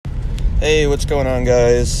Hey, what's going on,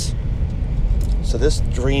 guys? So this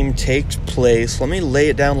dream takes place, let me lay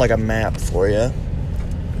it down like a map for you.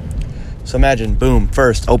 So imagine, boom,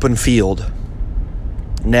 first, open field.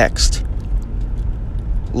 Next,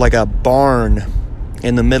 like a barn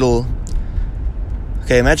in the middle.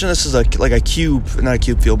 Okay, imagine this is like a cube, not a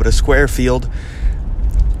cube field, but a square field.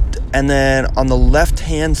 And then on the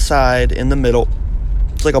left-hand side in the middle,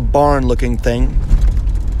 it's like a barn-looking thing.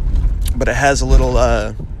 But it has a little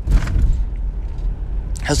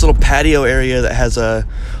patio area that has a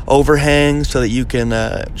overhang so that you can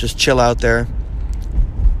just chill out there.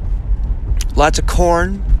 Lots of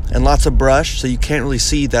corn and lots of brush, so you can't really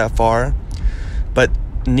see that far. But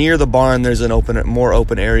near the barn, there's an more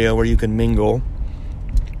open area where you can mingle.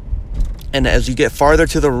 And as you get farther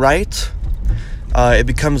to the right, it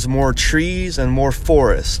becomes more trees and more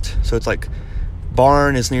forest. So it's like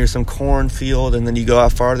barn is near some cornfield, and then you go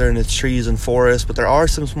out farther and it's trees and forest, but there are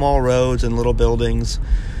some small roads and little buildings.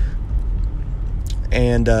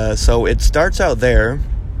 And so it starts out there,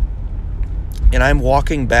 and I'm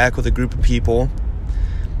walking back with a group of people,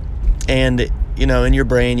 and you know, in your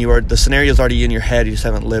brain, the scenario's already in your head, you just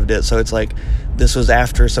haven't lived it. So it's like this was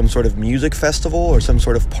after some sort of music festival or some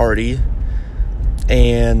sort of party,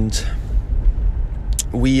 and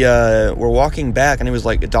we were walking back, and it was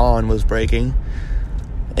like dawn was breaking.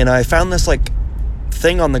 And I found this like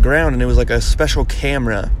thing on the ground, and it was like a special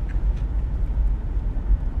camera.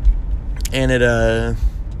 And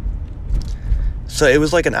so it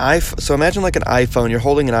was like an iPhone. So imagine like an iPhone. You're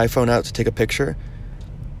holding an iPhone out to take a picture.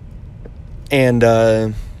 And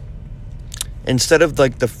instead of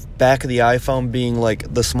like the back of the iPhone being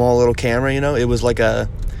like the small little camera, it was like a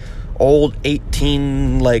old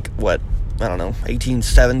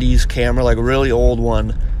 1870s camera, like a really old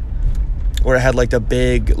one, where it had like the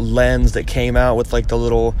big lens that came out with like the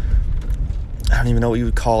little, I don't even know what you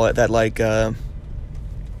would call it, that like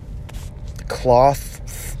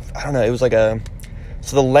cloth, I don't know, it was like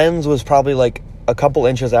so the lens was probably like a couple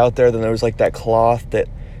inches out there, then there was like that cloth that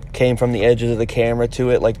came from the edges of the camera to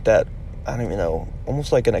it, like that, I don't even know,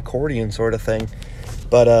 almost like an accordion sort of thing.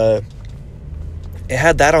 But it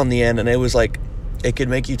had that on the end, and it was like, it could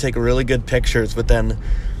make you take really good pictures. But then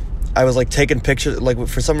I was like taking pictures, like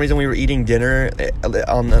for some reason we were eating dinner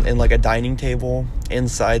in like a dining table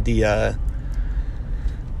inside the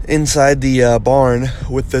barn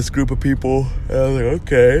with this group of people. And I was like,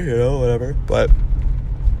 okay, whatever. But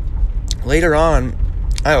later on,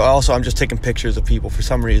 I'm just taking pictures of people for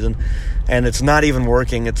some reason, and it's not even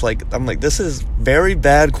working. It's like, I'm like, this is very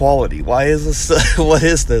bad quality. Why is this? What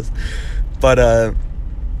is this? But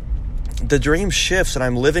the dream shifts, and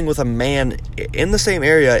I'm living with a man in the same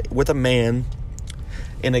area with a man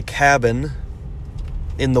in a cabin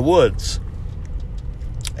in the woods.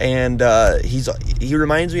 And he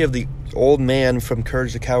reminds me of the old man from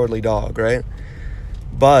Courage the Cowardly Dog, right?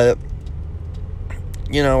 But,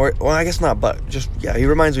 I guess not, but just, yeah, he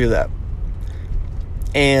reminds me of that.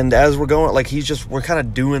 And as we're going, like, we're kind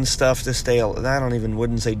of doing stuff to stay,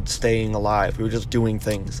 wouldn't say staying alive. We were just doing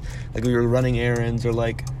things. Like, we were running errands or,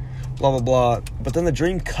 like, blah, blah, blah. But then the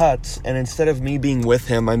dream cuts, and instead of me being with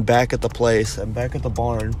him, I'm back at the place. I'm back at the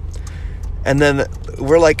barn. And then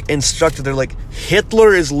we're, like, instructed. They're like,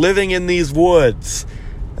 Hitler is living in these woods.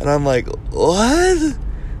 And I'm like, what? And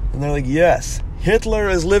they're like, yes, Hitler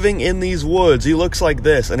is living in these woods. He looks like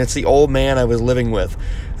this. And it's the old man I was living with.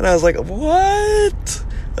 And I was like, what?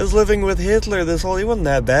 I was living with Hitler he wasn't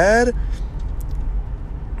that bad.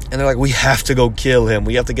 And they're like, we have to go kill him.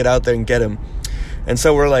 We have to get out there and get him. And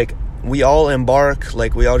so we're like, we all embark,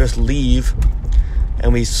 like we all just leave,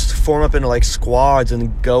 and we form up into like squads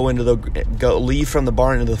and leave from the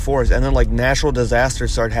barn into the forest. And then like natural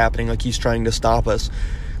disasters start happening, like he's trying to stop us.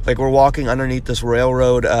 Like we're walking underneath this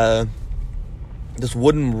railroad, this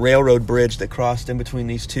wooden railroad bridge that crossed in between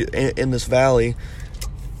these two in this valley.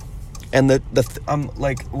 And I'm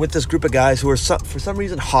like with this group of guys who are for some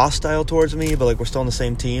reason hostile towards me, but like we're still on the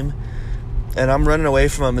same team. And I'm running away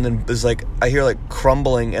from them, and then it's like I hear like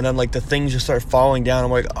crumbling, and then like the things just start falling down.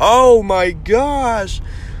 I'm like, oh my gosh!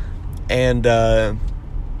 And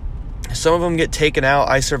some of them get taken out.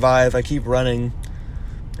 I survive. I keep running,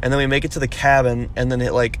 and then we make it to the cabin, and then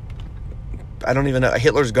it like, I don't even know.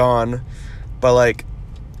 Hitler's gone, but like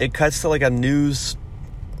it cuts to like a news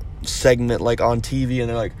segment like on TV, and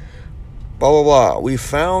they're like, blah blah blah. We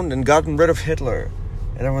found and gotten rid of Hitler,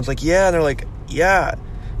 and everyone's like, yeah. And they're like, yeah.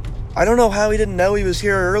 I don't know how he didn't know he was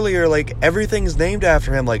here earlier. Like, everything's named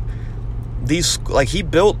after him. Like, he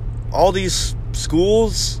built all these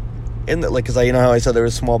schools because how I said there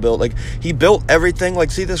was small build. Like, he built everything. Like,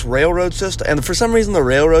 see this railroad system? And for some reason, the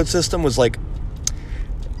railroad system was, like,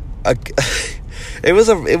 a it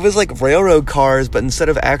was like railroad cars, but instead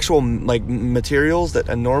of actual like materials that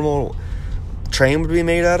a normal train would be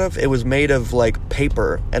made out of, it was made of like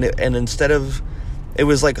paper, and instead of, it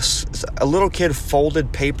was like a little kid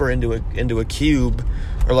folded paper into a cube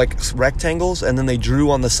or like rectangles, and then they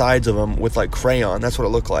drew on the sides of them with like crayon. That's what it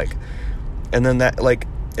looked like. And then that, like,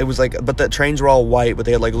 it was like, but the trains were all white, but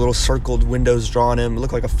they had like little circled windows drawn in. It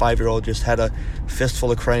looked like a 5-year-old just had a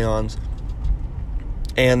fistful of crayons.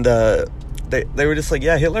 And they were just like,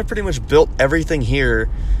 yeah, Hitler pretty much built everything here,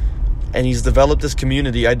 and he's developed this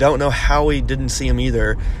community. I don't know how he didn't see him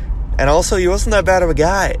either. And also, he wasn't that bad of a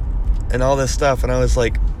guy, and all this stuff. And I was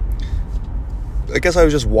like, I guess I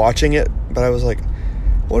was just watching it, but I was like,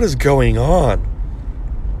 what is going on?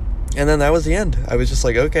 And then that was the end. I was just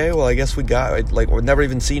like, okay, well, I guess we've never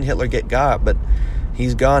even seen Hitler get got, but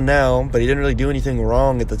he's gone now. But he didn't really do anything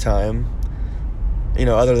wrong at the time, you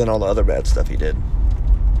know, other than all the other bad stuff he did.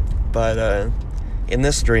 But in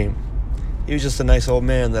this dream, he was just a nice old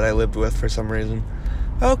man that I lived with for some reason.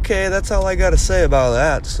 Okay, that's all I got to say about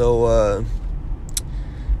that. So,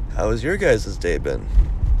 how has your guys' day been?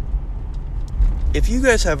 If you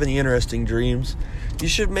guys have any interesting dreams, you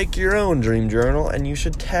should make your own dream journal, and you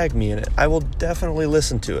should tag me in it. I will definitely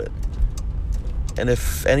listen to it. And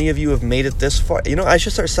if any of you have made it this far, you know, I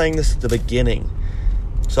should start saying this at the beginning.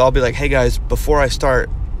 So I'll be like, hey guys, before I start,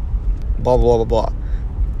 blah, blah, blah, blah.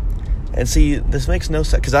 And see, this makes no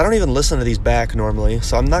sense, because I don't even listen to these back normally,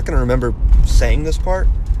 so I'm not going to remember saying this part.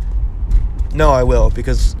 No, I will,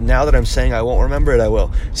 because now that I'm saying I won't remember it, I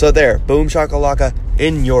will. So there, boom shakalaka,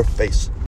 in your face.